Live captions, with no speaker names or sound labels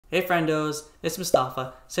Hey friendos, it's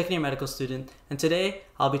Mustafa, second year medical student, and today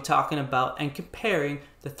I'll be talking about and comparing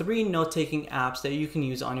the 3 note-taking apps that you can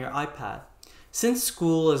use on your iPad. Since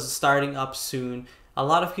school is starting up soon, a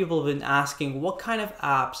lot of people have been asking what kind of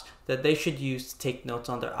apps that they should use to take notes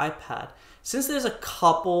on their iPad. Since there's a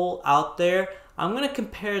couple out there, I'm going to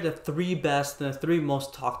compare the 3 best and the 3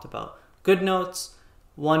 most talked about: Goodnotes,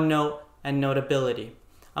 Onenote, and Notability.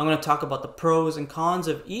 I'm going to talk about the pros and cons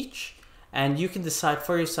of each, and you can decide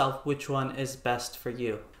for yourself which one is best for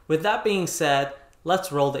you. With that being said, let's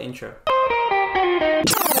roll the intro.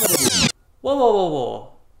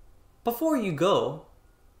 Whoa. Before you go,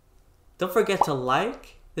 don't forget to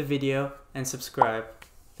like the video and subscribe.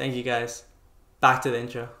 Thank you guys. Back to the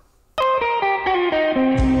intro.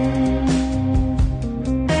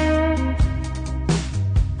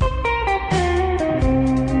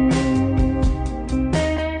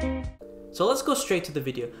 So let's go straight to the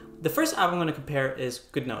video. The first app I'm going to compare is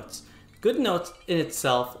Goodnotes. Goodnotes in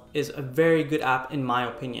itself is a very good app in my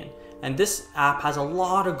opinion. And this app has a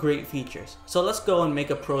lot of great features. So let's go and make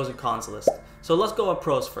a pros and cons list. So let's go with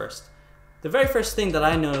pros first. The very first thing that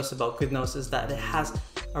I noticed about Goodnotes is that it has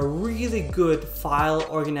a really good file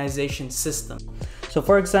organization system. So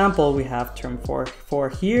for example, we have term 4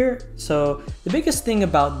 here. So the biggest thing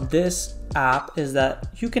about this app is that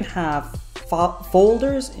you can have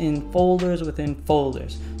folders in folders within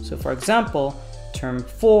folders. So for example, term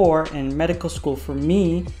 4 in medical school for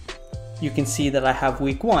me, you can see that I have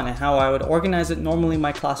week 1, and how I would organize it. Normally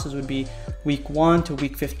my classes would be week 1 to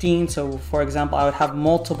week 15. So for example, I would have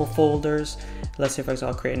multiple folders. Let's say for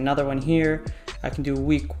example, I'll create another one here. I can do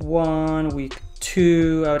week 1, week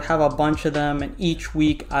 2. I would have a bunch of them, and each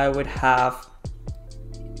week I would have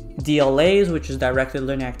DLAs, which is directed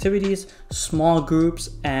learning activities, small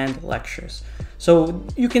groups, and lectures. So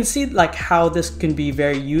you can see like how this can be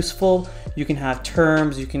very useful. You can have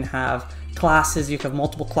terms, you can have classes, you can have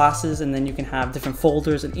multiple classes, and then you can have different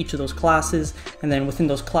folders in each of those classes, and then within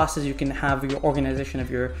those classes you can have your organization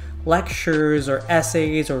of your lectures or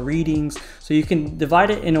essays or readings. So you can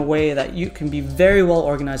divide it in a way that you can be very well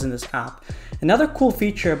organized in this app. Another cool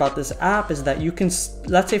feature about this app is that you can,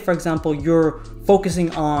 let's say for example, you're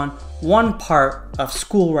focusing on one part of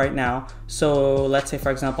school right now. So let's say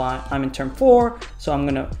for example, I'm in term 4, so I'm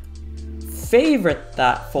gonna favorite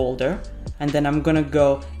that folder, and then I'm gonna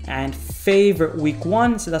go and favorite week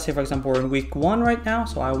 1. So let's say for example, we're in week 1 right now,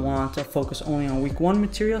 so I want to focus only on week 1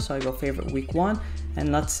 material, so I go favorite week 1.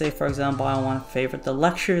 And let's say for example, I want to favorite the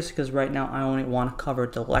lectures, because right now I only want to cover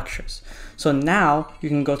the lectures. So now you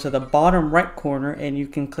can go to the bottom right corner and you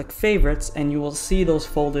can click favorites, and you will see those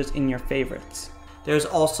folders in your favorites. There's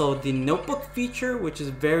also the notebook feature, which is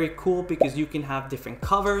very cool because you can have different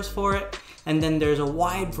covers for it. And then there's a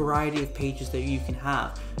wide variety of pages that you can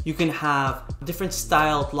have. You can have different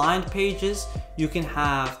styled lined pages. You can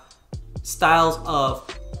have styles of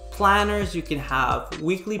planners. You can have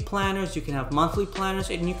weekly planners. You can have monthly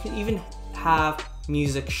planners. And you can even have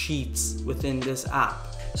music sheets within this app.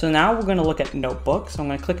 So now we're going to look at notebook. So I'm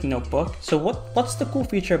going to click notebook. So what's the cool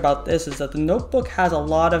feature about this is that the notebook has a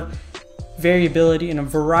lot of variability and a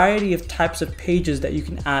variety of types of pages that you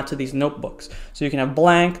can add to these notebooks. So you can have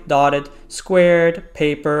blank, dotted, squared,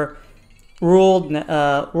 paper, ruled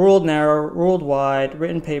narrow, ruled wide,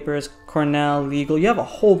 written papers, Cornell, legal. You have a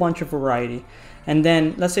whole bunch of variety. And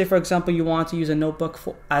then let's say for example, you want to use a notebook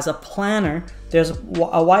as a planner. There's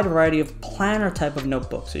a wide variety of planner type of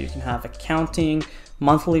notebooks. So you can have accounting,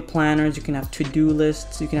 monthly planners, you can have to-do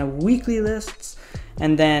lists, you can have weekly lists.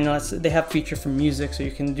 And then they have feature for music, so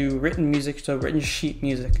you can do written music, so written sheet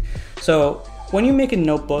music. So when you make a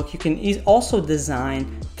notebook, you can also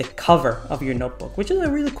design the cover of your notebook, which is a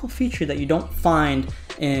really cool feature that you don't find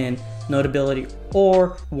in Notability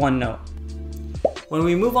or Onenote. When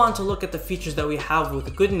we move on to look at the features that we have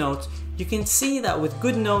with Goodnotes, you can see that with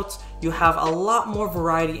Goodnotes, you have a lot more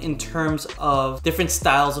variety in terms of different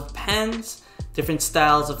styles of pens, different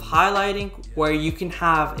styles of highlighting, where you can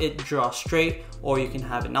have it draw straight or you can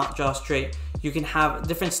have it not draw straight. You can have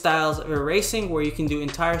different styles of erasing, where you can do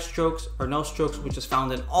entire strokes or no strokes, which is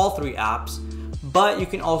found in all 3 apps. But you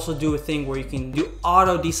can also do a thing where you can do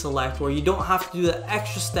auto deselect, where you don't have to do the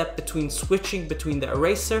extra step between switching between the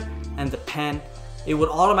eraser and the pen. It would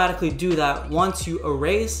automatically do that. Once you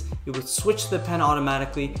erase, it would switch to the pen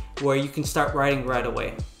automatically, where you can start writing right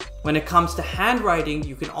away. When it comes to handwriting,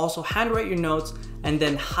 you can also handwrite your notes and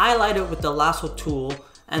then highlight it with the lasso tool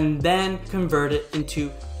and then convert it into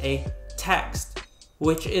a text,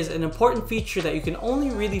 which is an important feature that you can only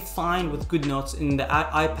really find with Goodnotes in the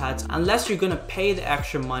iPads unless you're gonna pay the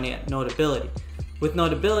extra money at Notability. With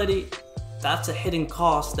Notability, that's a hidden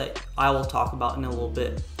cost that I will talk about in a little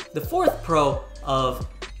bit. The fourth pro of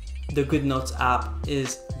the Goodnotes app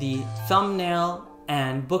is the thumbnail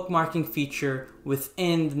and bookmarking feature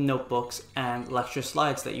within the notebooks and lecture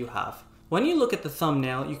slides that you have. When you look at the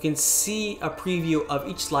thumbnail, you can see a preview of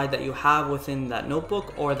each slide that you have within that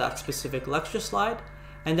notebook or that specific lecture slide.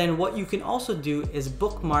 And then what you can also do is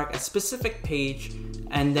bookmark a specific page,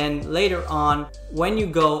 and then later on, when you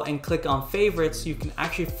go and click on favorites, you can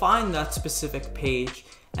actually find that specific page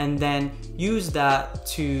and then use that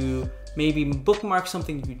to maybe bookmark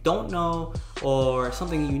something you don't know, or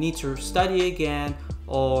something you need to study again,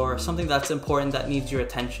 or something that's important that needs your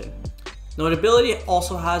attention. Notability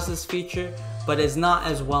also has this feature, but is not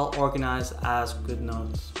as well organized as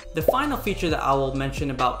Goodnotes. The final feature that I will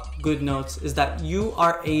mention about Goodnotes is that you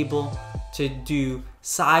are able to do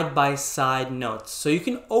side-by-side notes. So you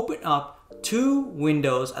can open up two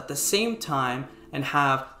windows at the same time and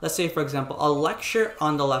have, let's say for example, a lecture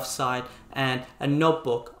on the left side and a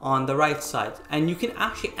notebook on the right side. And you can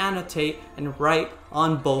actually annotate and write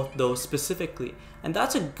on both those specifically. And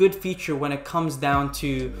that's a good feature when it comes down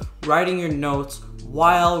to writing your notes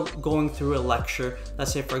while going through a lecture,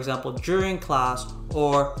 let's say for example during class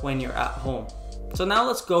or when you're at home. So now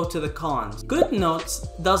let's go to the cons. Goodnotes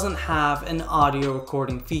doesn't have an audio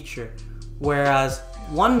recording feature, whereas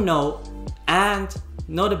Onenote and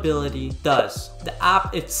Notability does. The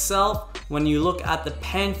app itself, when you look at the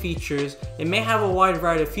pen features, it may have a wide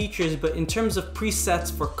variety of features, but in terms of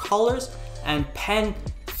presets for colors and pen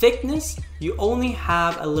thickness, you only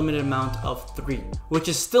have a limited amount of 3, which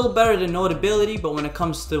is still better than Notability. But when it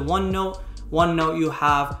comes to Onenote, you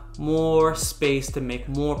have more space to make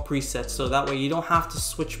more presets, so that way you don't have to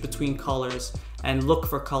switch between colors and look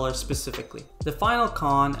for colors specifically. The final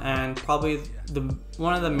con, and probably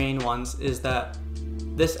one of the main ones, is that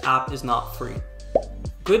this app is not free.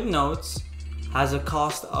 Goodnotes has a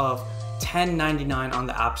cost of $10.99 on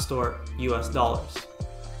the App Store US dollars.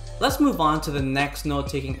 Let's move on to the next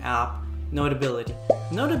note-taking app, Notability.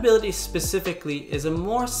 Notability specifically is a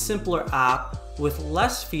more simpler app with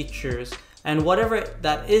less features, and whatever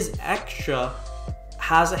that is extra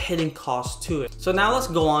has a hidden cost to it. So now let's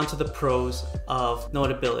go on to the pros of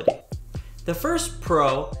Notability. The first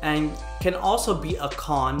pro, and can also be a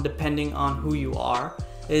con depending on who you are,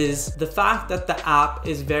 is the fact that the app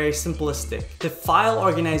is very simplistic. The file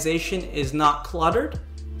organization is not cluttered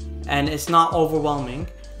and it's not overwhelming.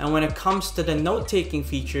 And when it comes to the note-taking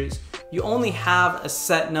features, you only have a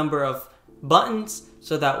set number of buttons,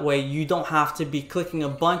 so that way you don't have to be clicking a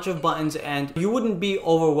bunch of buttons and you wouldn't be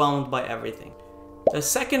overwhelmed by everything. The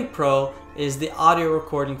second pro is the audio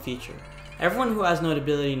recording feature. Everyone who has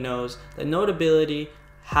Notability knows that Notability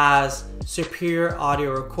has superior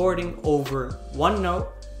audio recording over Onenote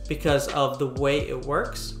because of the way it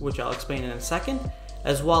works, which I'll explain in a second,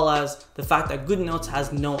 as well as the fact that Goodnotes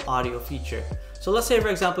has no audio feature. So let's say for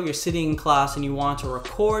example you're sitting in class and you want to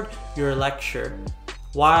record your lecture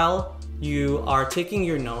while you are taking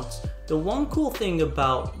your notes. The one cool thing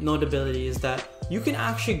about Notability is that you can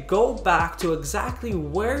actually go back to exactly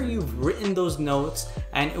where you've written those notes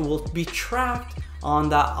and it will be tracked on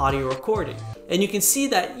that audio recording. And you can see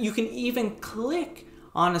that you can even click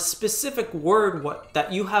on a specific word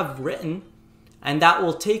that you have written, and that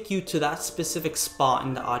will take you to that specific spot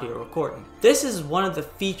in the audio recording. This is one of the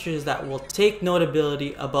features that will take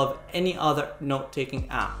Notability above any other note-taking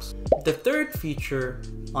apps. The third feature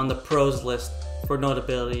on the pros list for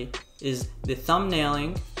Notability is the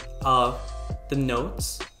thumbnailing of the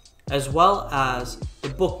notes, as well as the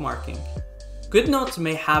bookmarking. Goodnotes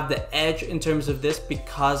may have the edge in terms of this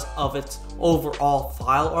because of its overall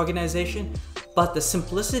file organization, but the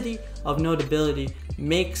simplicity of Notability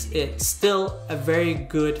makes it still a very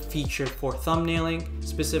good feature for thumbnailing,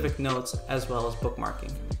 specific notes, as well as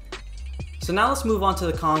bookmarking. So now let's move on to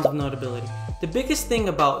the cons of Notability. The biggest thing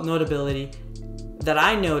about Notability that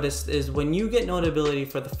I noticed is when you get Notability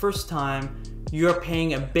for the first time, you're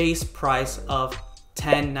paying a base price of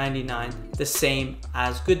 $10.99, the same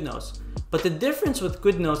as Goodnotes. But the difference with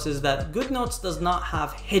Goodnotes is that Goodnotes does not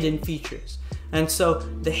have hidden features. And so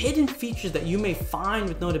the hidden features that you may find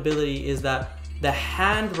with Notability is that the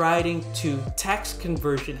handwriting to text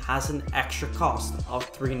conversion has an extra cost of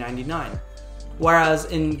 $3.99. Whereas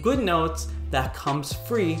in Goodnotes, that comes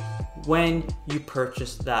free when you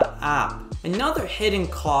purchase that app. Another hidden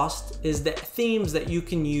cost is the themes that you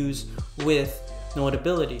can use with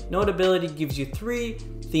Notability. Notability gives you 3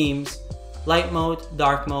 themes: light mode,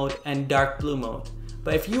 dark mode, and dark blue mode.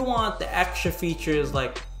 But if you want the extra features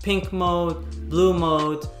like pink mode, blue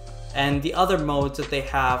mode, and the other modes that they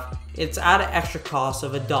have, it's at an extra cost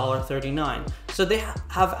of $1.39. So they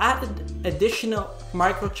have added additional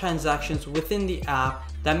microtransactions within the app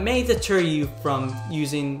that may deter you from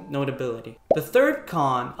using Notability. The third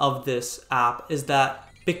con of this app is that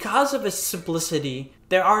because of its simplicity,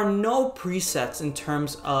 there are no presets in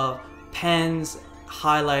terms of pens,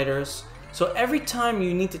 highlighters. So every time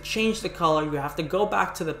you need to change the color, you have to go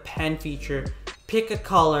back to the pen feature, pick a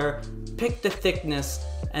color, pick the thickness,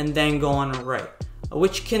 and then go on and write,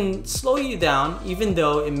 which can slow you down, even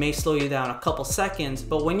though it may slow you down a couple seconds,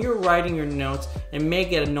 but when you're writing your notes, it may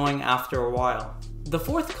get annoying after a while. The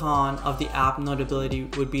fourth con of the app Notability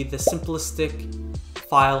would be the simplistic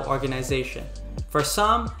file organization. For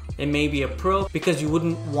some, it may be a pro because you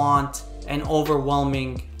wouldn't want an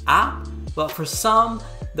overwhelming app, but for some,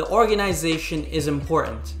 the organization is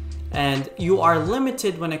important and you are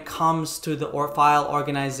limited when it comes to the file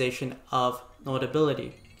organization of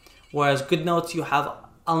Notability. Whereas Goodnotes, you have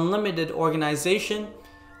unlimited organization.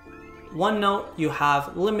 OneNote, you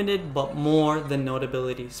have limited but more than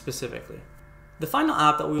Notability specifically. The final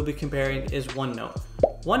app that we will be comparing is OneNote.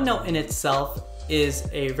 OneNote in itself is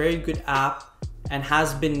a very good app and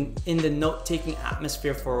has been in the note-taking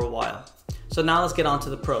atmosphere for a while. So now let's get on to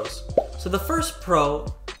the pros. So the first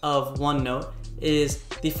pro of OneNote is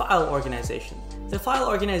the file organization. The file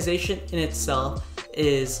organization in itself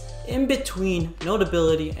is in between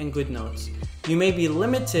Notability and Goodnotes. You may be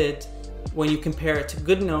limited when you compare it to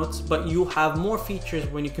Goodnotes, but you have more features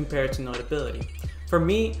when you compare it to Notability. For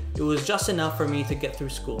me, it was just enough for me to get through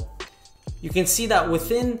school. You can see that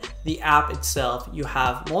within the app itself, you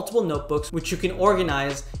have multiple notebooks which you can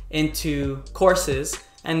organize into courses,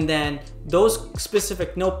 and then those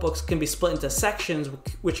specific notebooks can be split into sections,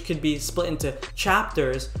 which could be split into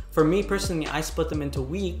chapters. For me personally, I split them into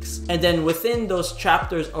weeks, and then within those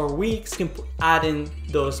chapters or weeks, you can add in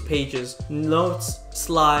those pages, notes,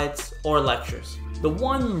 slides, or lectures. The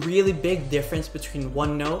one really big difference between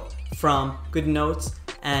OneNote from Goodnotes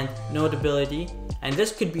and Notability, and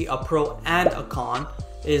this could be a pro and a con,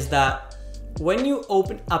 is that when you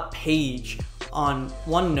open a page on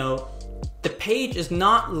OneNote, the page is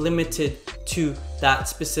not limited to that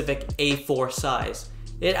specific A4 size.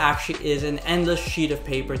 It actually is an endless sheet of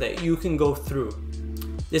paper that you can go through.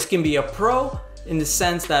 This can be a pro in the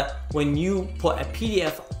sense that when you put a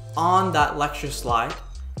PDF on that lecture slide,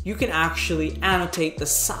 you can actually annotate the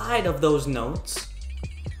side of those notes.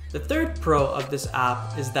 The third pro of this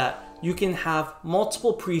app is that you can have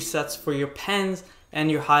multiple presets for your pens and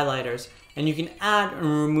your highlighters, and you can add and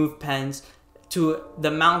remove pens to the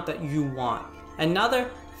amount that you want. Another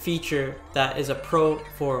feature that is a pro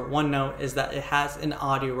for OneNote is that it has an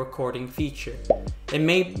audio recording feature. It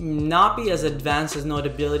may not be as advanced as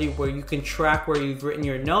Notability where you can track where you've written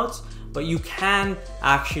your notes, but you can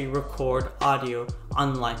actually record audio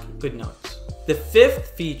unlike Goodnotes. The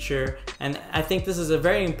fifth feature, and I think this is a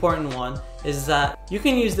very important one, is that you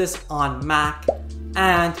can use this on Mac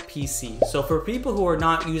and PC. So for people who are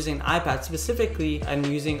not using iPad specifically and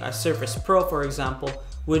using a Surface Pro, for example,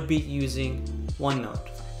 would be using OneNote.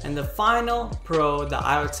 And the final pro that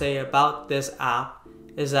I would say about this app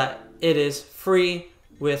is that it is free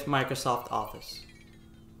with Microsoft Office.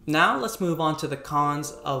 Now let's move on to the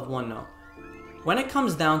cons of OneNote. When it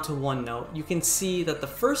comes down to OneNote, you can see that the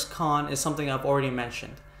first con is something I've already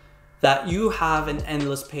mentioned, that you have an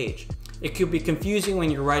endless page. It could be confusing when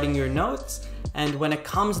you're writing your notes, and when it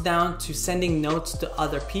comes down to sending notes to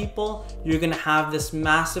other people, you're gonna have this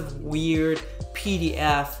massive weird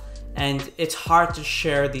PDF, and it's hard to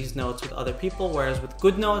share these notes with other people, whereas with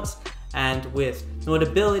Goodnotes and with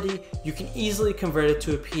Notability, you can easily convert it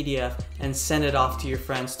to a PDF and send it off to your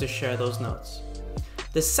friends to share those notes.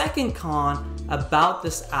 The second con about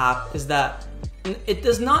this app is that it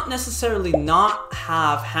does not necessarily not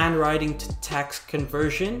have handwriting to text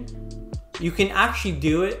conversion. You can actually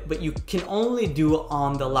do it, but you can only do it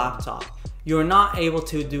on the laptop. You're not able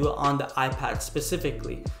to do it on the iPad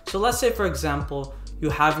specifically. So let's say, for example, you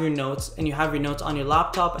have your notes and you have your notes on your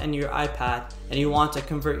laptop and your iPad, and you want to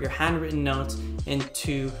convert your handwritten notes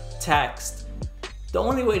into text. The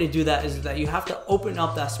only way to do that is that you have to open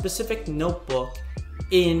up that specific notebook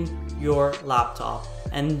in your laptop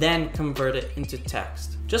and then convert it into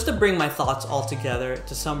text. Just to bring my thoughts all together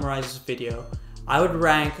to summarize this video, I would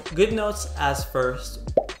rank Goodnotes as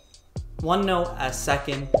first, OneNote as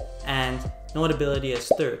second, and Notability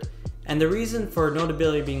as third. And the reason for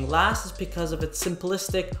Notability being last is because of its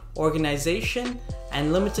simplistic organization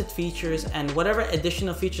and limited features, and whatever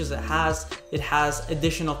additional features it has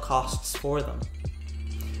additional costs for them.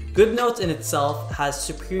 Goodnotes in itself has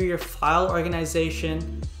superior file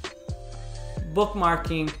organization,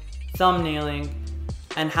 bookmarking, thumbnailing,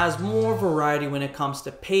 and has more variety when it comes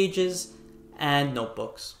to pages and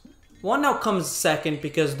notebooks. OneNote comes second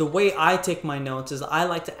because the way I take my notes is I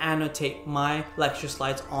like to annotate my lecture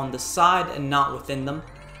slides on the side and not within them.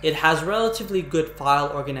 It has relatively good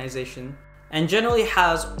file organization and generally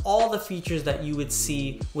has all the features that you would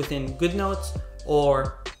see within Goodnotes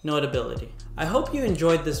or Notability. I hope you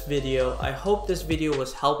enjoyed this video. I hope this video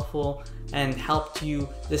was helpful and helped you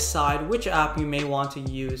decide which app you may want to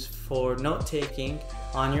use for note-taking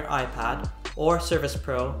on your iPad or Surface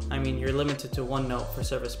Pro. I mean, you're limited to OneNote for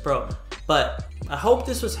Surface Pro, but I hope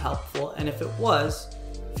this was helpful, and if it was,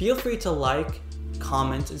 feel free to like,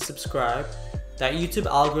 comment, and subscribe. That YouTube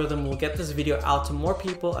algorithm will get this video out to more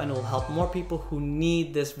people and will help more people who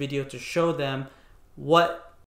need this video to show them what